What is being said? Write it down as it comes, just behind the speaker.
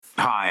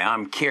Hi,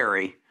 I'm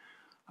Kerry,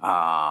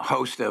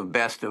 host of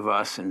Best of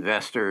Us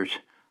Investors,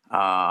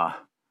 part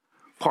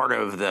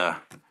of the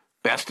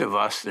Best of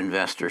Us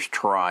Investors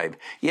tribe.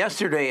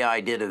 Yesterday, I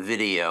did a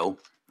video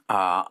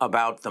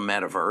about the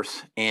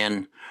metaverse,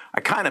 and I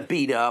kind of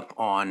beat up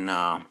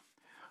on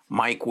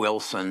Mike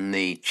Wilson,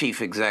 the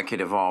chief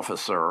executive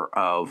officer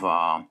of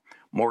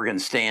Morgan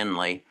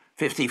Stanley,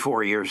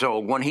 54 years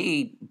old, when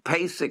he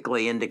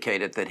basically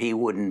indicated that he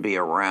wouldn't be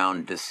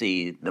around to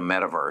see the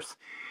metaverse.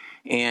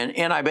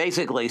 And I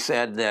basically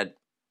said that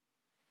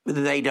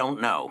they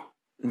don't know.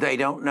 They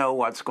don't know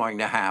what's going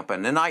to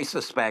happen. And I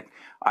suspect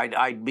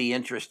I'd be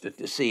interested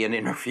to see an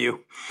interview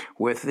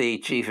with the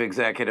chief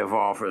executive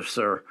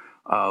officer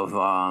of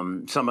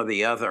some of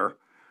the other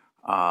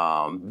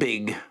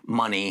big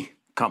money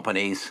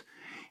companies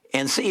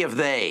and see if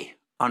they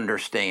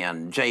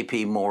understand,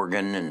 JP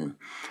Morgan and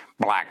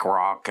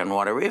BlackRock and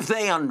whatever, if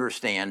they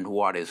understand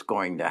what is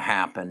going to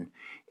happen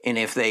and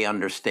if they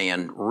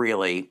understand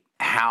really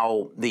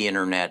how the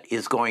internet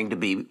is going to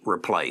be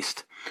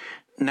replaced.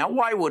 Now,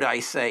 why would I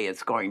say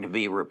it's going to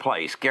be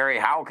replaced? Gary,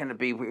 how can it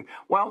be?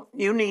 Well,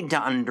 you need to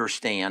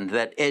understand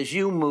that as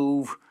you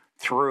move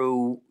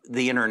through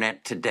the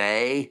internet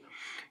today,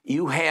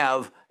 you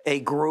have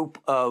a group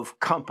of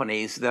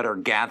companies that are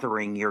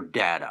gathering your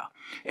data,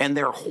 and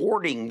they're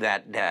hoarding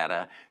that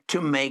data to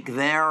make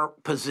their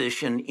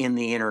position in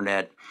the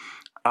internet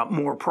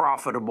more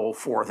profitable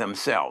for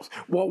themselves.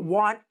 Well,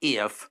 what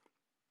if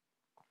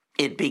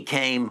it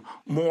became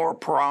more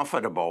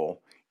profitable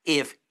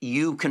if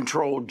you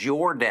controlled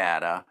your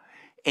data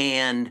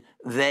and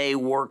they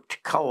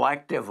worked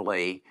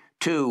collectively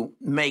to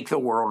make the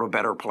world a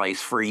better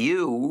place for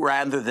you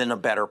rather than a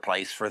better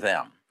place for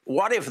them?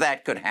 What if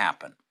that could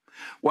happen?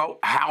 Well,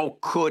 how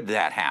could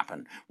that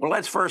happen? Well,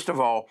 let's first of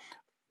all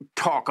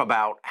talk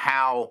about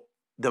how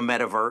the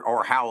metaverse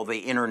or how the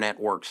internet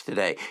works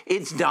today.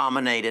 It's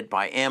dominated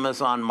by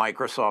Amazon,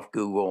 Microsoft,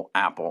 Google,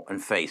 Apple,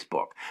 and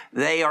Facebook.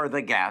 They are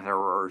the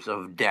gatherers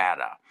of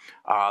data.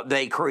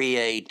 They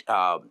create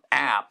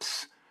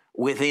apps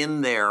within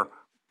their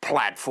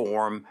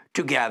platform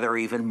to gather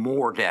even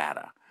more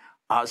data.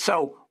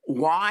 So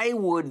why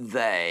would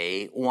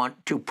they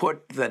want to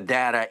put the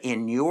data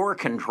in your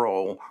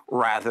control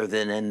rather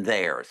than in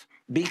theirs?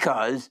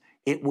 Because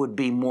it would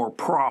be more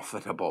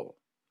profitable.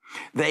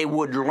 They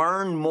would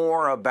learn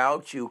more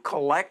about you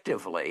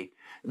collectively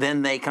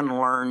than they can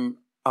learn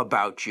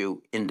about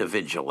you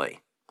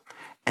individually.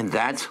 And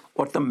that's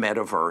what the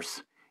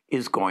metaverse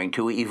is going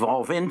to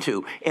evolve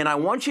into. And I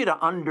want you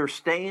to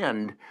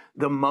understand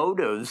the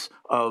motives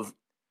of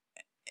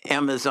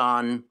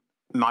Amazon,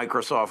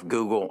 Microsoft,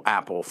 Google,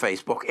 Apple,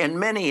 Facebook, and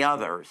many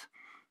others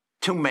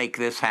to make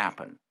this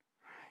happen.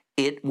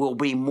 It will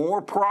be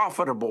more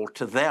profitable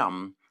to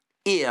them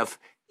if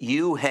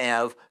you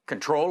have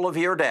control of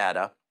your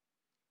data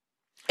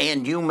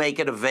and you make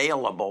it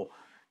available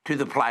to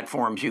the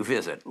platforms you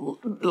visit.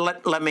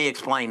 Let me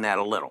explain that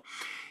a little.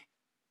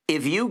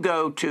 If you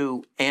go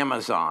to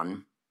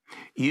Amazon,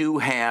 you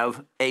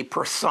have a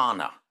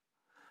persona.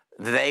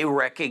 They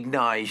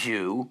recognize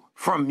you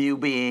from you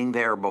being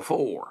there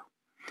before.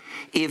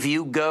 If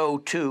you go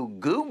to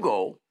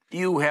Google,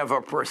 you have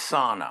a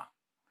persona.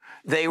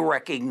 They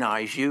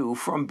recognize you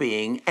from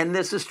being, and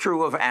this is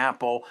true of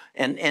Apple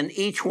and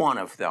each one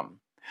of them,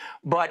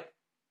 but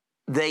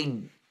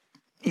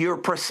your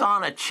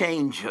persona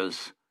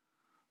changes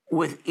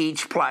with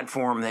each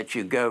platform that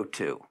you go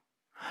to.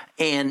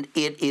 And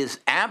it is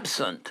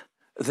absent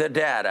the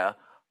data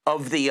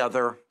of the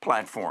other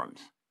platforms.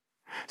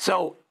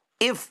 So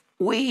if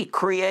we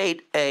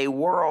create a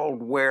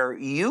world where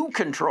you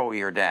control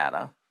your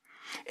data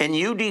and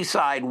you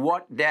decide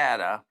what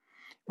data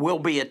will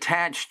be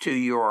attached to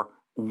your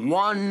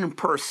one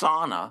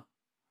persona,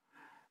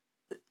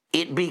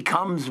 it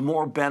becomes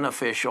more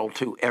beneficial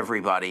to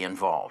everybody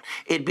involved.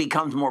 It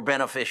becomes more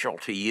beneficial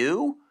to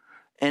you,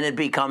 and it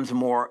becomes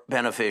more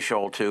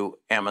beneficial to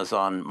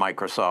Amazon,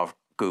 Microsoft,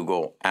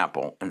 Google,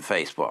 Apple, and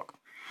Facebook.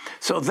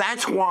 So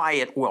that's why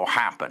it will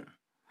happen.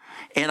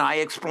 And I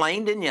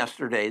explained in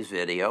yesterday's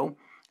video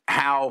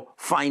how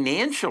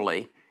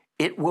financially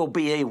it will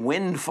be a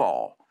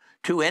windfall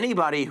to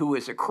anybody who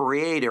is a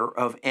creator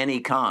of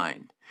any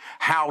kind.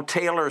 How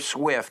Taylor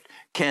Swift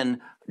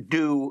can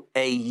do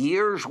a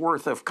year's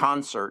worth of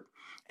concert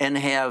and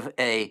have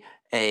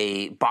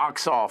a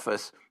box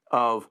office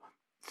of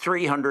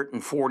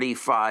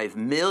 345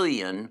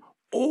 million,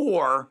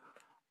 or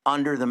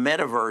under the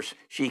metaverse,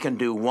 she can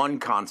do one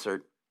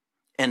concert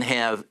and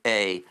have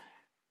a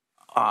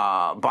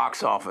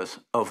box office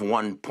of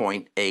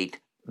 1.8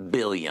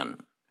 billion.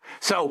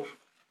 So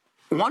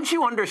once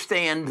you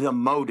understand the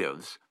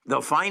motives,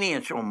 the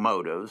financial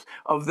motives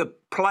of the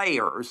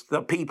players,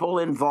 the people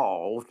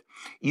involved,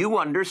 you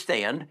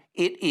understand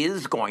it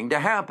is going to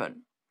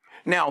happen.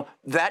 Now,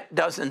 that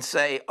doesn't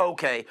say,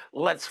 okay,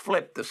 let's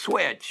flip the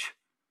switch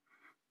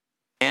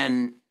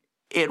and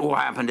it will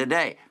happen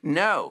today.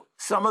 No,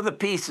 some of the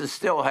pieces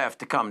still have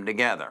to come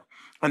together.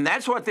 And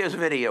that's what this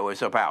video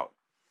is about.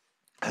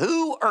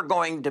 Who are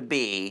going to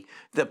be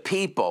the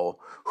people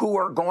who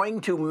are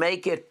going to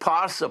make it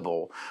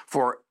possible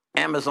for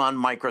Amazon,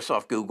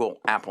 Microsoft, Google,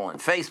 Apple, and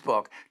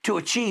Facebook to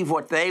achieve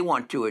what they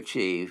want to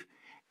achieve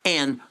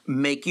and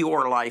make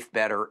your life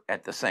better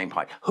at the same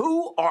time?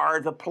 Who are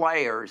the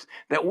players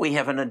that we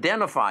haven't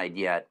identified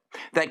yet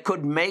that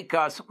could make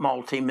us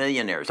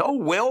multimillionaires?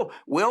 Oh,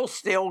 we'll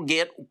still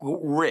get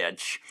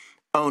rich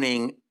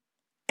owning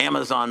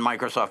Amazon,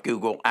 Microsoft,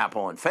 Google,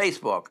 Apple, and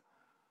Facebook,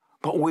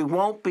 but we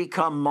won't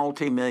become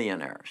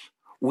multimillionaires.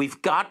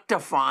 We've got to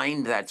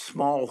find that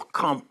small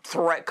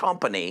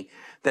company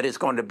that is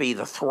going to be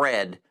the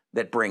thread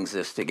that brings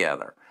this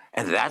together.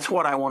 And that's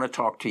what I want to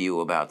talk to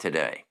you about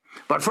today.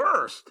 But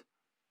first,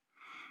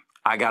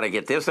 I got to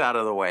get this out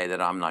of the way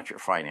that I'm not your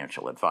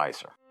financial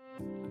advisor.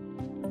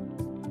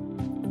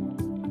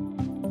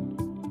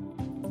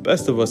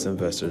 Best of Us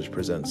Investors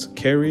presents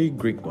Kerry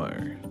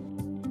Griegmeier.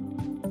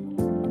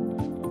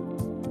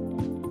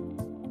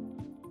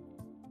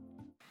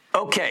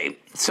 Okay,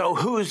 so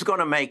who's going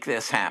to make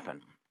this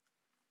happen?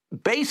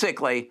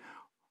 Basically,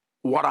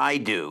 what I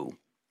do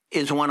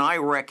is when I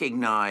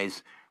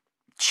recognize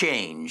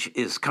change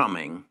is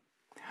coming,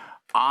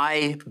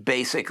 I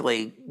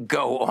basically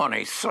go on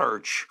a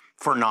search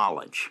for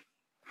knowledge.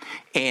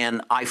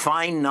 And I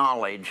find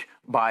knowledge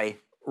by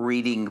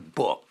reading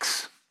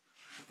books.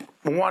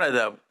 One of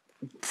the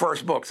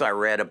first books I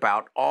read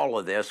about all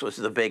of this was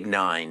The Big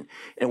Nine,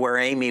 and where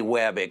Amy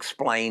Webb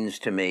explains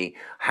to me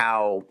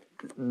how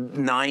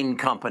 9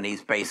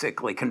 companies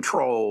basically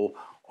control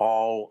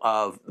all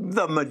of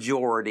the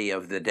majority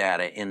of the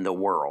data in the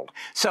world.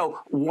 So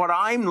what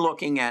I'm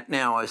looking at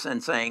now is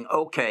and saying,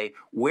 okay,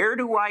 where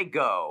do I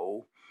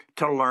go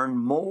to learn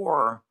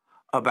more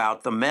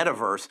about the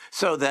metaverse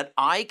so that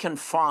I can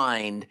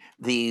find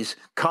these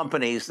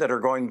companies that are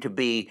going to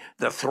be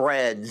the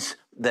threads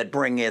that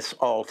bring us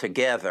all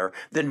together,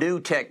 the new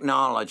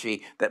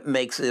technology that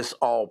makes this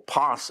all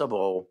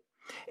possible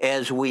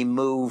as we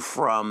move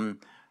from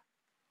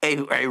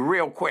a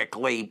real quick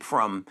leap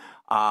from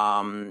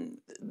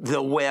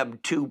the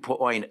Web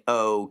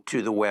 2.0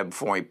 to the Web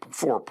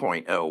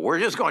 4.0. We're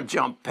just going to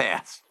jump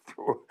past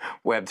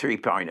Web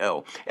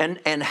 3.0.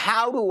 And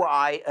how do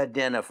I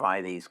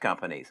identify these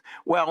companies?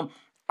 Well,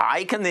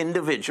 I can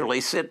individually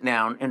sit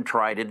down and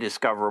try to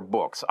discover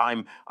books.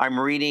 I'm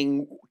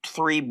reading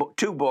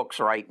 2 books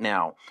right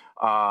now.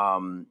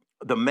 The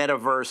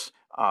Metaverse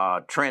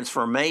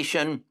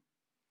Transformation,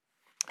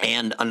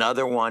 and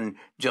another one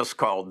just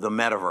called The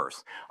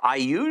Metaverse. I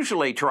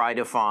usually try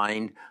to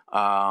find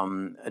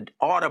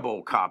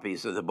Audible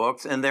copies of the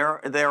books, and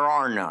there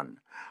are none.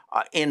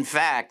 In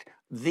fact,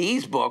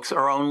 these books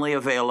are only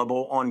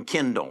available on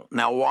Kindle.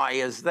 Now, why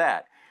is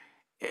that?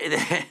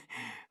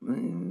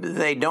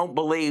 They don't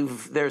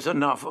believe there's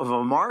enough of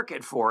a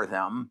market for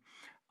them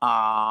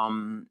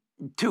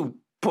to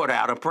put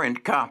out a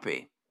print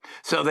copy.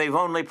 So they've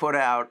only put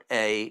out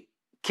a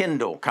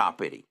Kindle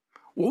copy.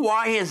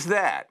 Why is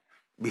that?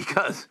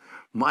 Because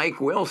Mike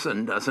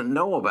Wilson doesn't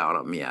know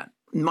about them yet.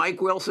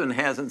 Mike Wilson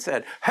hasn't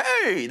said,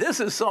 hey, this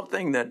is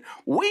something that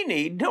we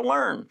need to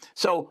learn.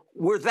 So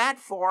we're that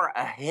far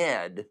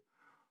ahead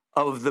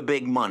of the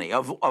big money,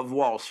 of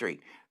Wall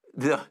Street.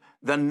 The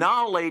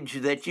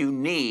knowledge that you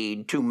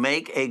need to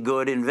make a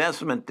good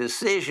investment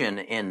decision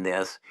in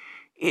this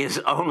is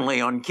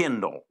only on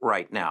Kindle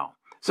right now.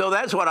 So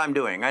that's what I'm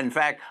doing. In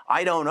fact,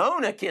 I don't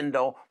own a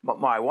Kindle, but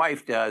my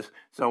wife does,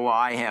 so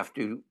I have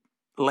to,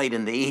 late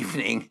in the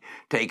evening,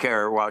 take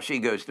care while she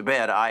goes to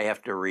bed. I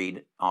have to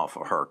read off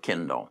of her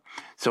Kindle.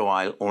 So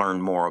I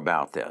learn more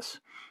about this.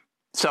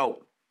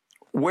 So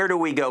where do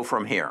we go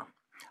from here?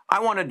 I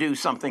want to do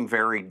something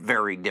very,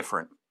 very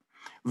different.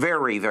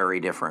 Very, very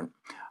different.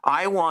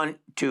 I want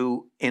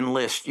to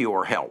enlist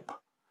your help.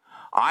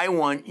 I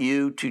want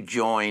you to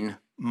join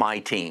my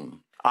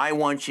team. I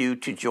want you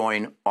to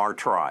join our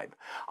tribe.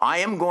 I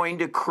am going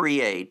to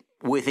create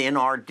within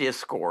our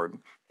Discord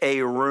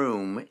a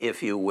room,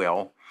 if you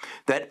will,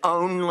 that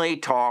only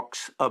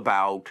talks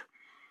about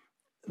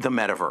the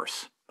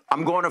metaverse.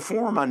 I'm going to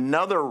form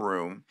another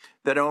room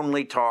that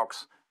only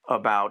talks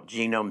about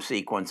genome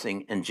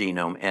sequencing and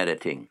genome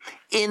editing.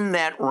 In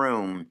that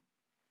room,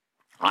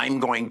 I'm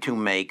going to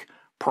make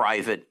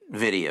private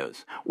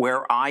videos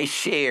where I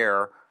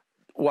share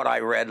what I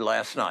read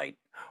last night,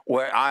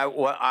 where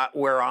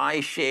I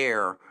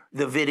share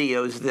the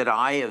videos that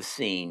I have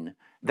seen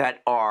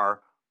that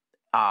are,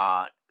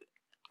 I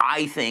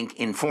think,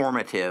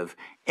 informative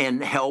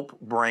and help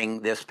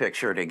bring this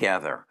picture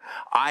together.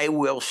 I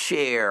will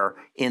share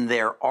in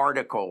their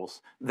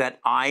articles that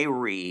I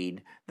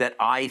read that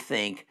I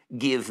think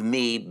give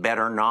me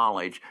better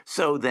knowledge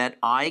so that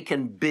I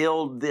can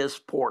build this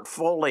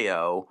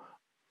portfolio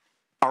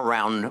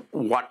around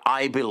what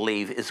I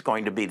believe is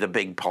going to be the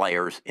big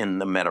players in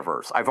the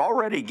metaverse. I've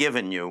already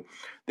given you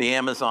the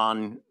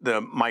Amazon,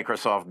 the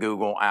Microsoft,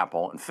 Google,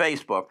 Apple, and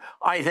Facebook.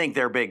 I think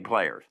they're big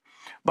players.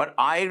 But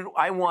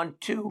I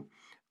want to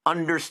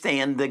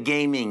understand the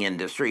gaming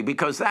industry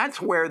because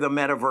that's where the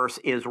metaverse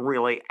is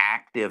really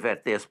active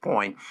at this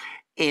point.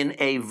 in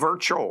a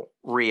virtual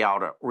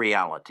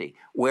reality.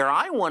 Where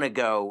I want to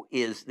go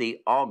is the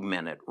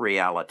augmented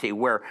reality,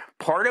 where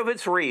part of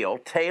it's real.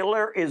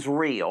 Taylor is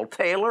real.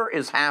 Taylor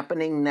is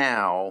happening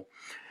now,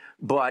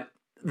 but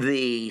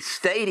the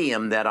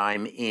stadium that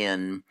I'm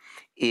in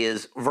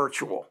is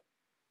virtual.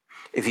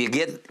 If you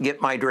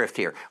get my drift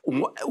here,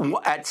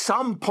 at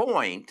some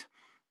point,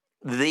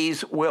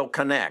 these will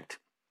connect,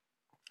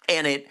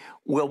 and it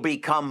will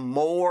become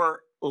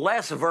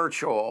less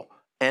virtual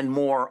and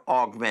more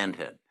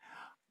augmented.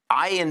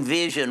 I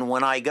envision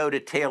when I go to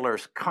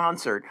Taylor's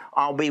concert,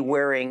 I'll be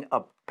wearing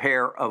a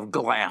pair of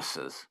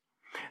glasses.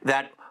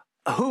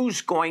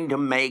 Who's going to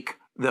make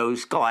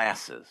those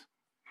glasses?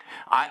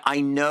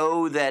 I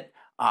know that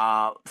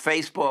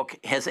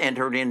Facebook has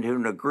entered into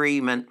an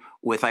agreement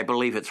with, I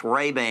believe it's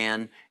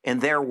Ray-Ban,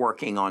 and they're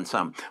working on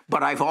some.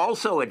 But I've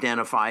also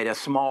identified a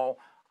small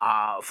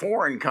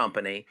foreign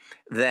company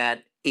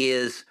that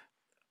is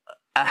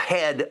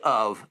ahead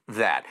of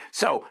that.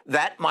 So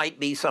that might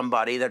be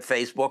somebody that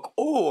Facebook,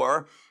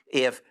 or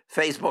if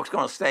Facebook's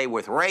going to stay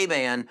with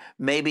Ray-Ban,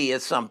 maybe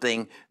it's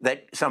somebody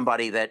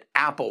that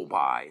Apple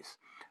buys.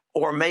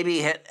 Or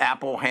maybe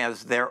Apple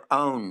has their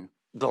own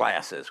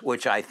glasses,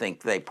 which I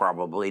think they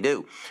probably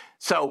do.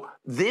 So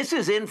this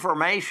is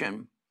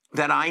information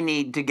that I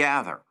need to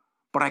gather,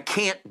 but I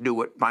can't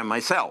do it by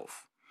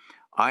myself.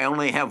 I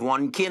only have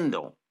one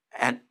Kindle,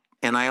 and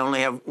I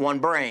only have one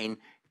brain,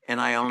 and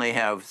I only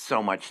have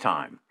so much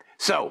time.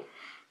 So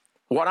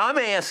what I'm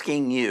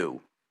asking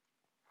you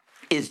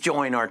is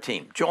join our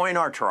team, join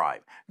our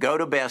tribe. Go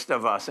to Best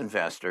of Us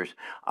Investors,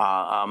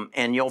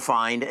 and you'll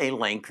find a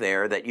link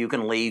there that you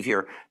can leave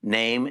your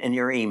name and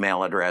your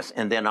email address,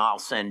 and then I'll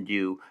send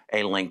you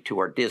a link to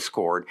our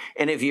Discord.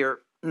 And if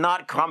you're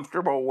not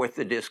comfortable with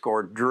the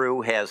Discord,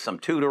 Drew has some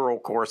tutorial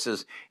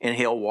courses, and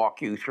he'll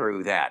walk you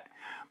through that.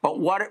 But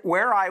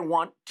where I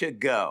want to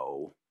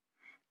go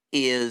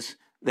is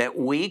that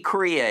we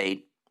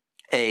create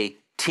a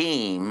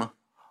team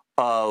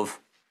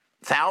of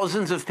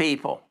thousands of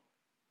people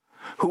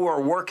who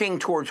are working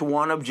towards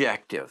one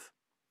objective,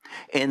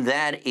 and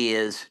that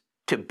is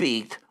to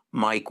beat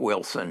Mike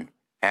Wilson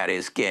at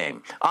his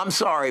game. I'm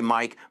sorry,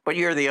 Mike, but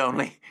you're the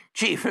only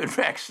chief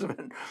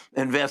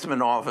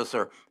investment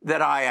officer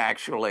that I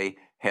actually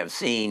have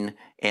seen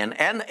and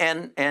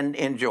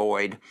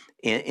enjoyed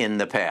in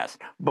the past.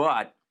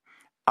 But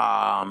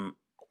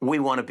we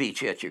want to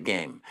beat you at your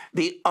game.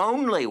 The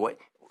only way,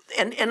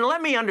 and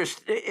let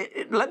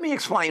me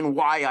explain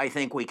why I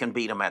think we can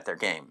beat them at their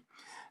game.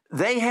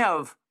 They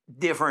have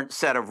different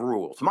set of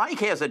rules. Mike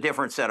has a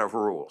different set of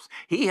rules.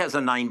 He has a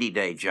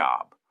 90-day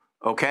job,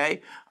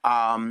 okay?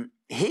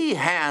 He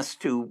has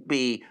to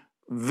be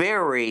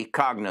very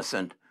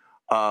cognizant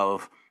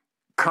of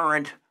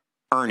current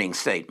earning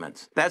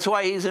statements. That's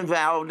why he's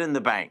involved in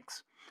the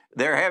banks.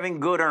 They're having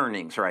good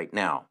earnings right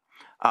now,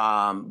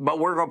 but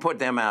we're going to put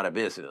them out of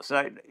business.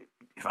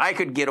 If I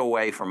could get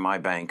away from my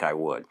bank, I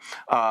would.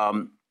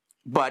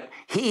 But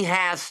he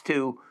has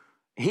a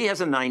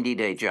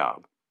 90-day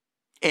job.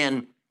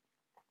 And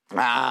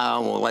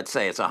let's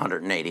say it's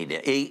 180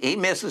 days. He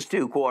misses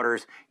 2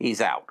 quarters, he's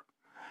out.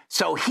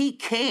 So he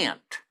can't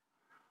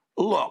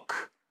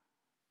look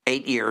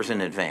 8 years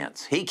in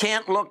advance. He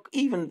can't look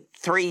even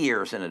 3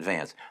 years in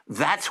advance.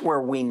 That's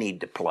where we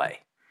need to play.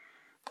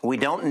 We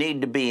don't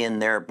need to be in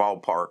their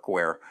ballpark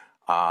where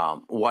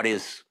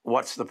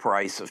what's the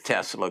price of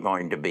Tesla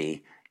going to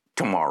be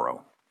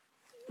tomorrow?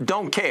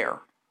 Don't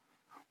care.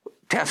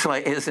 Tesla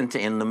isn't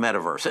in the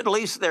metaverse. At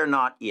least they're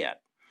not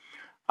yet.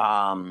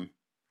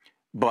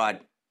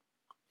 But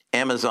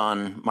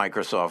Amazon,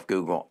 Microsoft,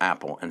 Google,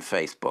 Apple, and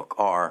Facebook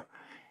are.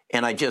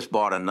 And I just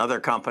bought another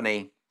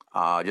company,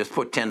 just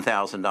put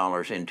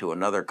 $10,000 into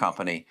another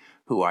company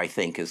who I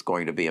think is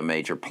going to be a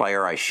major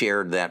player. I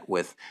shared that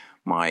with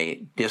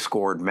my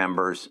Discord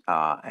members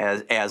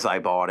as I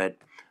bought it.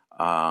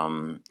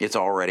 It's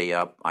already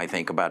up, I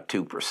think, about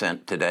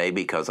 2% today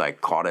because I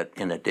caught it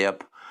in a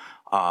dip.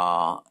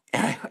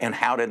 And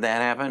how did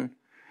that happen?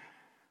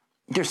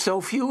 There's so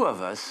few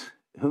of us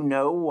who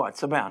know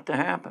what's about to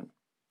happen.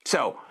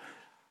 So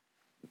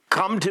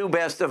come to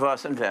Best of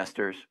Us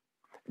Investors,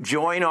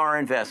 join our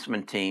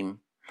investment team,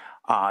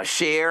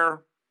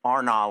 share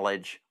our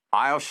knowledge.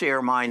 I'll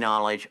share my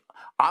knowledge.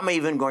 I'm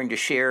even going to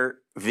share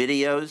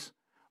videos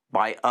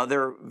by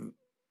other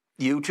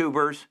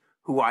YouTubers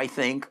who I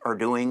think are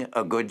doing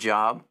a good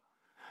job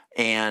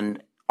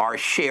and are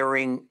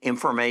sharing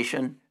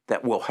information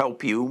that will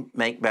help you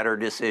make better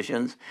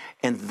decisions.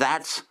 And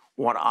that's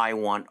what I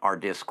want our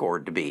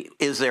Discord to be.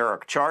 Is there a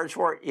charge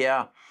for it?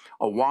 Yeah,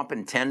 a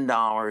whopping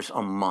 $10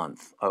 a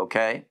month,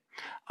 okay?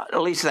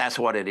 At least that's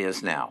what it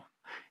is now.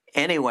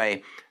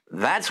 Anyway,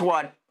 that's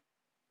what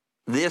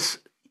this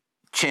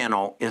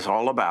channel is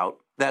all about.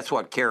 That's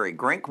what Carey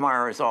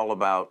Grinkmeyer is all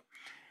about.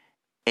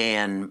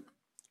 And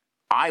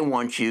I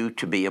want you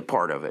to be a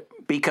part of it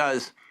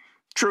because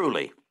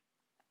truly,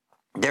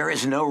 there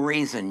is no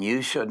reason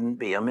you shouldn't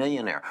be a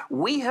millionaire.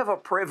 We have a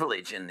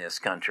privilege in this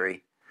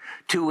country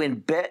to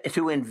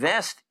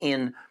invest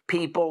in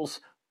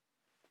people's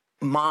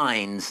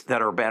minds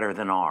that are better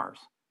than ours.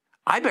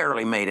 I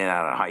barely made it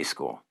out of high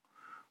school.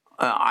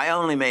 I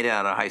only made it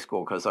out of high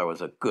school because I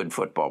was a good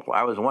football player.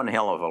 I was one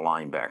hell of a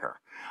linebacker.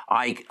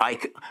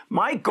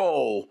 My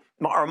goal,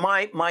 or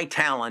my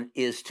talent,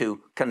 is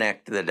to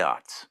connect the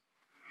dots.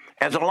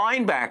 As a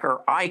linebacker,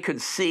 I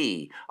could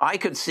see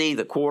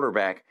the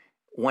quarterback.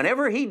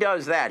 Whenever he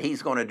does that,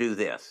 he's going to do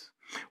this.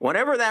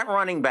 Whenever that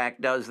running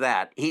back does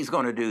that, he's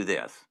going to do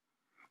this.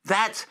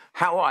 That's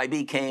how I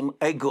became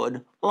a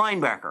good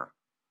linebacker.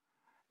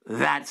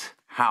 That's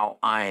how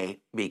I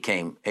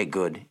became a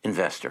good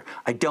investor.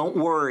 I don't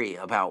worry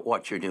about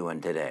what you're doing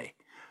today.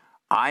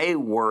 I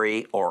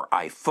worry, or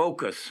I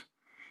focus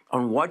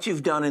on what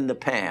you've done in the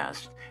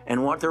past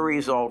and what the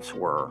results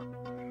were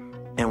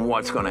and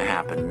what's going to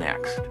happen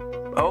next.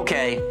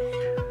 Okay,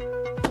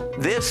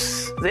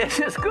 this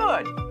is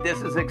good.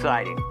 This is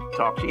exciting.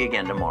 Talk to you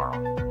again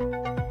tomorrow.